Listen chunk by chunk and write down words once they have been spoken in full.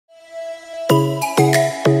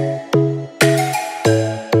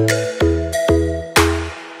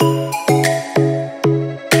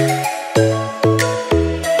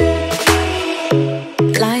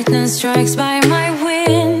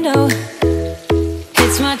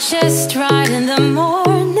beats my chest right in the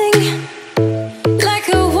morning, like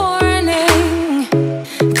a warning.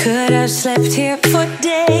 Could have slept here for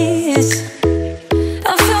days.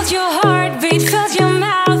 I felt your heartbeat, felt your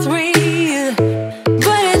mouth breathe,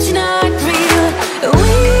 but it's not real.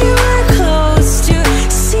 We were close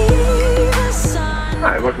to see the sun.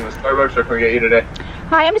 Hi, welcome to Starbucks. What can we get you today?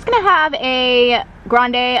 Hi, I'm just gonna have a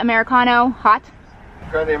grande Americano hot.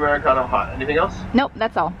 Grande Americano hot. Anything else? Nope,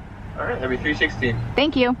 that's all. Alright, that'll be $3.16.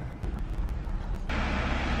 Thank you.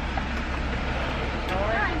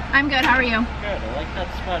 I'm good, how are you? Good, I like that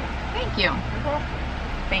sweater. Thank you.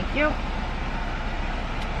 Thank you.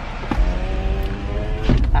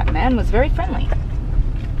 That man was very friendly.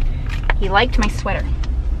 He liked my sweater.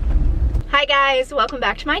 Hi guys, welcome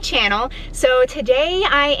back to my channel. So today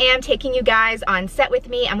I am taking you guys on set with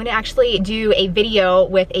me. I'm gonna actually do a video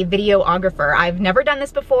with a videographer. I've never done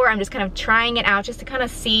this before. I'm just kind of trying it out just to kind of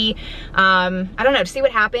see, I don't know, to see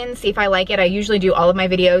what happens, see if I like it. I usually do all of my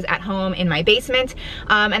videos at home in my basement.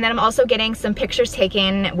 And then I'm also getting some pictures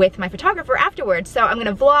taken with my photographer afterwards. So I'm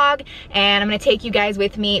gonna vlog and I'm gonna take you guys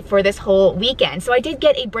with me for this whole weekend. So I did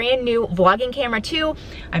get a brand new vlogging camera too.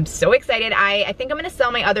 I'm so excited. I think I'm gonna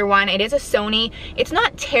sell my other one. It is a Sony. It's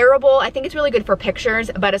not terrible. I think it's really good for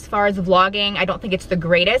pictures, but as far as vlogging, I don't think it's the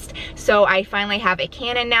greatest. So I finally have a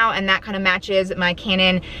Canon now, and that kind of matches my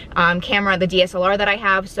Canon camera, the DSLR that I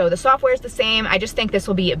have. So the software is the same. I just think this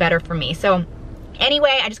will be better for me. So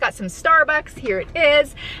anyway, I just got some Starbucks, here it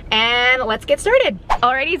is, and let's get started.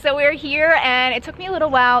 Alrighty, so we're here, and it took me a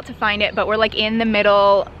little while to find it, but we're like in the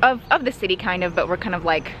middle of the city kind of, but we're kind of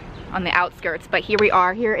like on the outskirts. But here we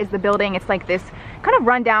are. Here is the building. It's like this kind of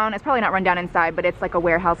rundown. It's probably not rundown inside, but it's like a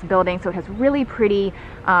warehouse building, so it has really pretty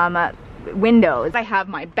windows. I have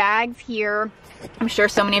my bags here. I'm sure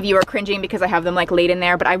so many of you are cringing because I have them like laid in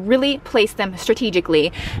there, but I really place them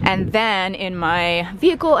strategically. And then in my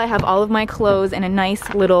vehicle, I have all of my clothes in a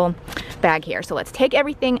nice little bag here. So let's take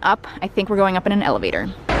everything up. I think we're going up in an elevator.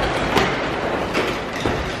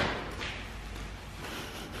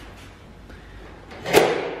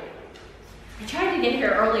 I tried to get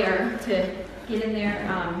here earlier to get in there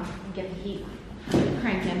and get the heat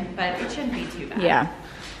cranking, but it shouldn't be too bad. Yeah.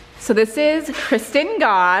 So this is Kristen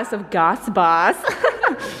Goss of Goss Boss.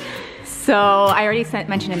 So I already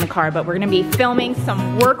mentioned in the car, but we're gonna be filming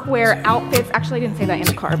some workwear outfits. Actually, I didn't say that in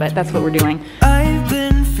the car, but that's what we're doing. I've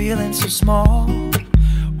been feeling so small.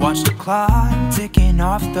 Watch the clock ticking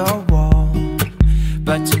off the wall.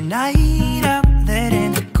 But tonight I'm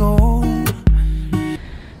letting it go.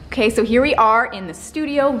 Okay, so here we are in the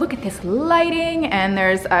studio. Look at this lighting, and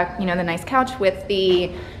there's you know, the nice couch with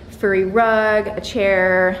the furry rug, a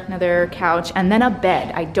chair, another couch, and then a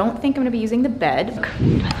bed. I don't think I'm gonna be using the bed. Look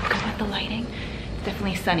at the lighting. It's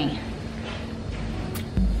definitely sunny.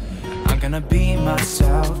 I'm gonna be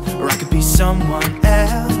myself, or I could be someone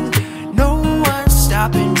else. No one's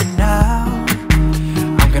stopping me now.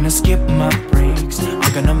 I'm gonna skip my breaks.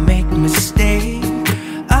 I'm gonna make mistakes.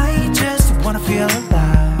 I just wanna feel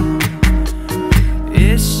alive.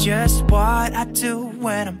 It's just what I do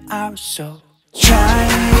when I'm out, so try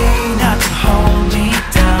not to hold me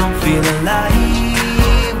down. Feel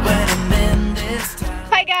alive when I'm in this town.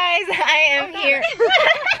 Hi guys, I am here.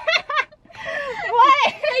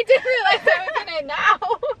 What? I didn't realize I was in it now.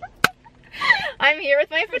 I'm here with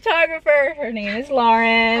my photographer. Her name is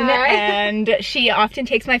Lauren. Hi. And she often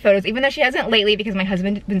takes my photos, even though she hasn't lately because my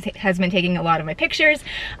husband has been taking a lot of my pictures. So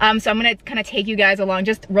I'm gonna kind of take you guys along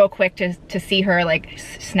just real quick to see her like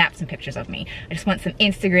snap some pictures of me. I just want some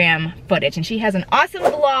Instagram footage, and she has an awesome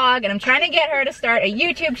blog, and I'm trying to get her to start a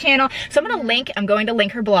YouTube channel. So I'm going to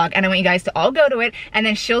link her blog, and I want you guys to all go to it, and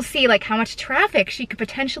then she'll see like how much traffic she could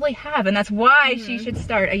potentially have, and that's why she should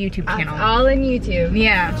start a YouTube channel. All in YouTube.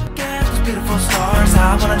 Yeah. Beautiful stars,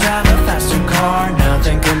 I wanna drive a faster car.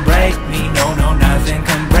 Nothing can break me, no, no, nothing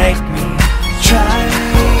can break me. Try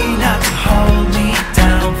not to hold me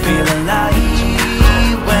down. Feel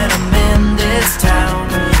alive when I'm in this town.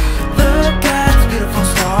 Look at the beautiful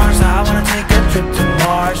stars, I wanna take a trip to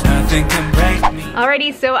Mars. Nothing can break me.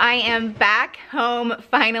 Alrighty, so I am back home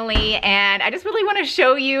finally, and I just really want to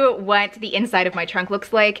show you what the inside of my trunk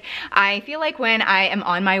looks like. I feel like when I am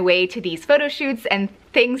on my way to these photo shoots and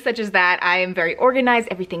things such as that, I am very organized,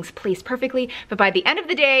 everything's placed perfectly, but by the end of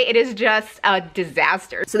the day, it is just a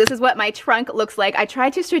disaster. So this is what my trunk looks like. I try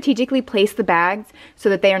to strategically place the bags so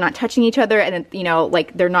that they are not touching each other and, you know,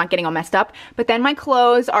 like they're not getting all messed up, but then my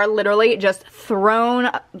clothes are literally just thrown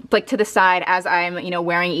like to the side as I'm, you know,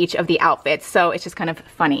 wearing each of the outfits, so it's just kind of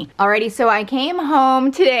funny. Alrighty, so I came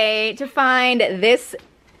home today to find this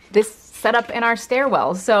setup in our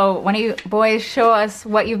stairwell. So why don't you boys show us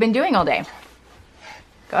what you've been doing all day?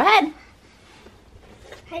 Go ahead.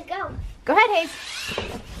 Hey, go. Go ahead, Hayes.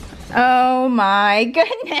 Oh my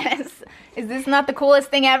goodness. Is this not the coolest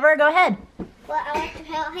thing ever? Go ahead. Well, I like to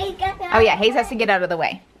help. Hayes, get Oh yeah, Hayes has to get out of the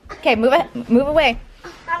way. Okay, move away.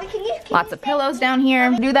 Mommy, can you Lots of pillows down here.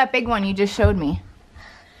 Do that big one you just showed me.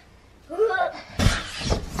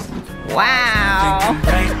 Wow. Nothing can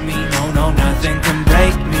break me, no, no, nothing can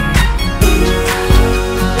break me.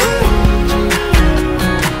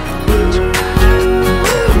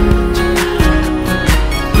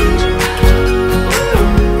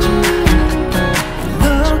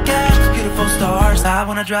 Look at the beautiful stars, I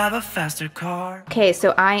wanna drive a faster car. Okay,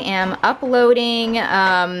 so I am uploading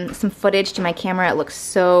some footage to my camera. It looks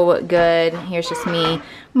so good. Here's just me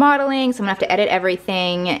modeling, so I'm gonna have to edit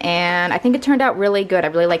everything, and I think it turned out really good. I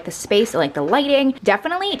really like the space, I like the lighting.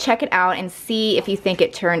 Definitely check it out and see if you think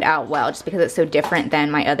it turned out well, just because it's so different than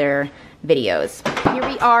my other videos. Here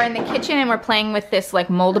we are in the kitchen, and we're playing with this like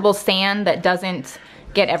moldable sand that doesn't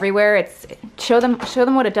get everywhere. Show them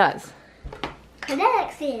what it does.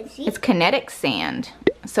 Kinetic sand, see? It's kinetic sand.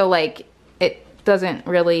 So like it doesn't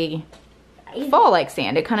really fall like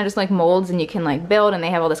sand. It kind of just like molds, and you can like build, and they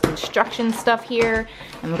have all this construction stuff here.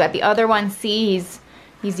 And we've got the other one. See,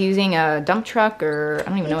 he's using a dump truck, or I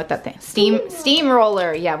don't even know what that thing.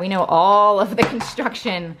 Steamroller. Yeah, we know all of the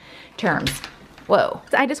construction terms. Whoa.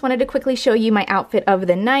 I just wanted to quickly show you my outfit of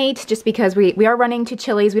the night, just because we are running to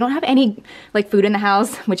Chili's. We don't have any like food in the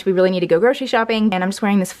house, which we really need to go grocery shopping. And I'm just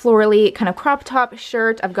wearing this florally kind of crop top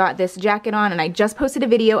shirt. I've got this jacket on, and I just posted a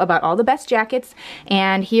video about all the best jackets.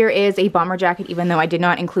 And here is a bomber jacket, even though I did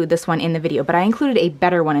not include this one in the video, but I included a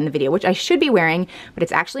better one in the video, which I should be wearing, but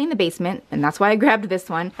it's actually in the basement, and that's why I grabbed this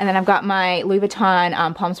one. And then I've got my Louis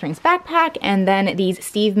Vuitton Palm Springs backpack, and then these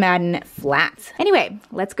Steve Madden flats. Anyway,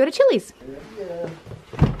 let's go to Chili's.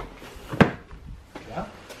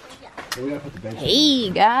 Hey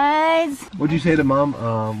guys. What'd you say to Mom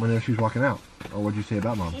whenever she was walking out? Or what'd you say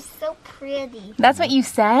about Mom? She's so pretty. That's what you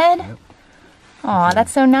said? Yep. Aw,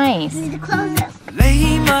 that's so nice. Need to close it.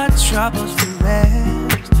 Lay my troubles to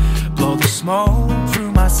rest, blow the smoke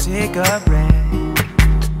through my cigarette.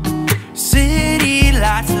 City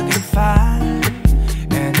lights looking fine,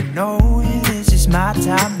 and I know this is my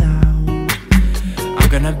time now. I'm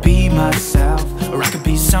gonna be myself, or I could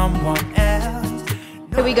be someone else.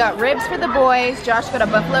 So we got ribs for the boys. Josh got a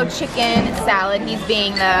buffalo chicken salad. He's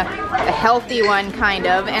being the healthy one, kind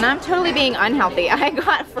of. And I'm totally being unhealthy. I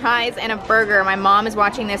got fries and a burger. My mom is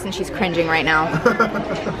watching this and she's cringing right now.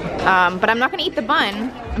 But I'm not gonna eat the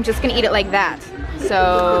bun. I'm just gonna eat it like that.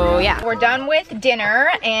 So yeah, we're done with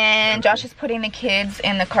dinner, and Josh is putting the kids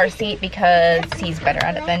in the car seat because he's better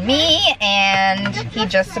at it than me, and he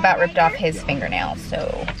just about ripped off his fingernails, so.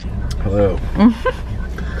 Hello.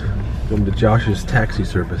 Welcome to Josh's taxi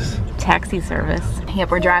service. Taxi service.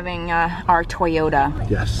 Yep, we're driving our Toyota.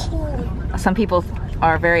 Yes. Some people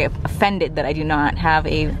are very offended that I do not have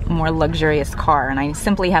a more luxurious car, and I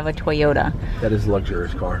simply have a Toyota. That is a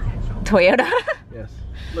luxurious car. Toyota? Yes.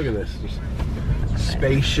 Look at this. Just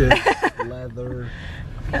spacious, leather,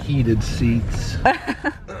 heated seats.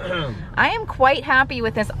 I am quite happy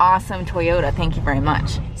with this awesome Toyota. Thank you very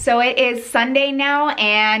much. So it is Sunday now,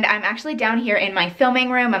 and I'm actually down here in my filming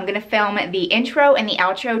room. I'm gonna film the intro and the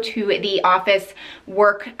outro to the office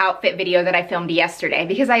work outfit video that I filmed yesterday,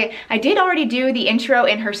 because I did already do the intro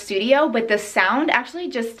in her studio, but the sound actually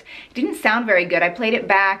just didn't sound very good. I played it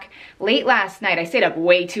back late last night. I stayed up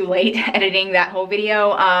way too late editing that whole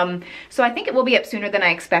video. So I think it will be up sooner than I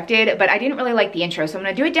expected, but I didn't really like the intro. So I'm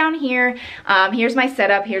gonna do it down here. Here's my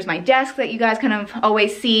setup. Here's my desk that you guys kind of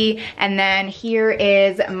always see. And then here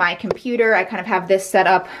is my computer. I kind of have this set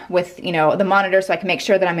up with, you know, the monitor so I can make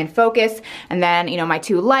sure that I'm in focus. And then, you know, my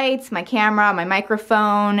two lights, my camera, my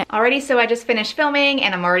microphone. Alrighty, so I just finished filming,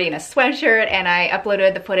 and I'm already in a sweatshirt, and I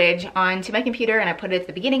uploaded the footage onto my computer, and I put it at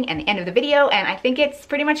the beginning and the end of the video, and I think it's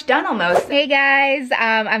pretty much done almost. Hey guys,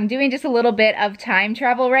 I'm doing just a little bit of time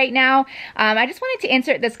travel right now. I just wanted to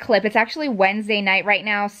insert this clip. It's actually Wednesday night right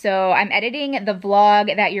now, so I'm editing the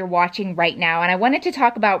vlog that you're watching right now, and I wanted to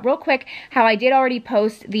talk about real quick how I did already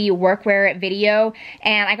post the workwear video,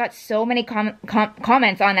 and I got so many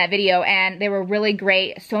comments on that video, and they were really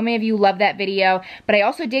great. So many of you loved that video, but I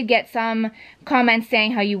also did get some comments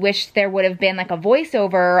saying how you wish there would have been like a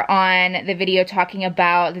voiceover on the video talking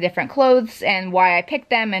about the different clothes and why I picked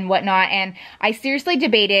them and whatnot, and I seriously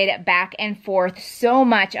debated back and forth so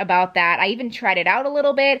much about that. I even tried it out a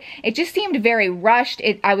little bit. It just seemed very rushed.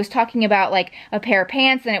 I was talking about like a pair of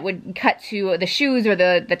pants and it would cut to the shoes or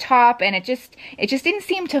the top, and it just didn't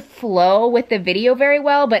seem to flow with the video very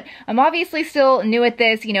well. But I'm obviously still new at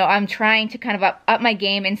this. You know, I'm trying to kind of up my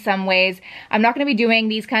game in some ways. I'm not going to be doing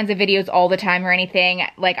these kinds of videos all the time or anything.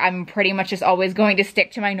 Like, I'm pretty much just always going to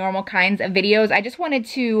stick to my normal kinds of videos. I just wanted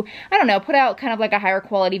to, I don't know, put out kind of like a higher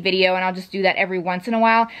quality video, and I'll just do that every once in a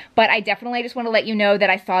while. But I definitely just want to let you know that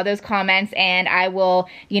I saw those comments, and I will,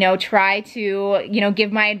 you know, try to, you know,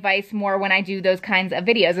 give my advice more when I do those kinds of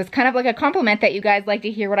videos. It's kind of like a compliment that you guys like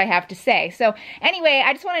to hear what I have to say. So anyway,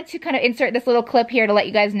 I just wanted to kind of insert this little clip here to let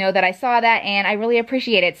you guys know that I saw that, and I really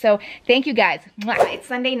appreciate it. So thank you guys. It's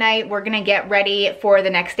Sunday night. We're gonna get ready for the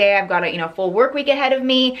next day. I've got a, you know, full work week ahead of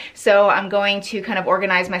me, so I'm going to kind of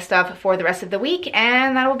organize my stuff for the rest of the week,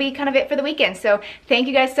 and that'll be kind of it for the weekend. So thank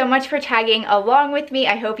you guys so much for tagging along with me.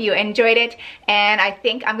 I hope you enjoyed it, and I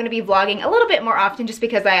think I'm gonna be vlogging a little bit more often just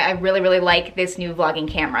because I really like this new vlogging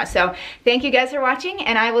camera. So thank you guys for watching,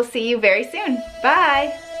 and I will see you very soon.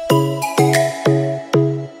 Bye!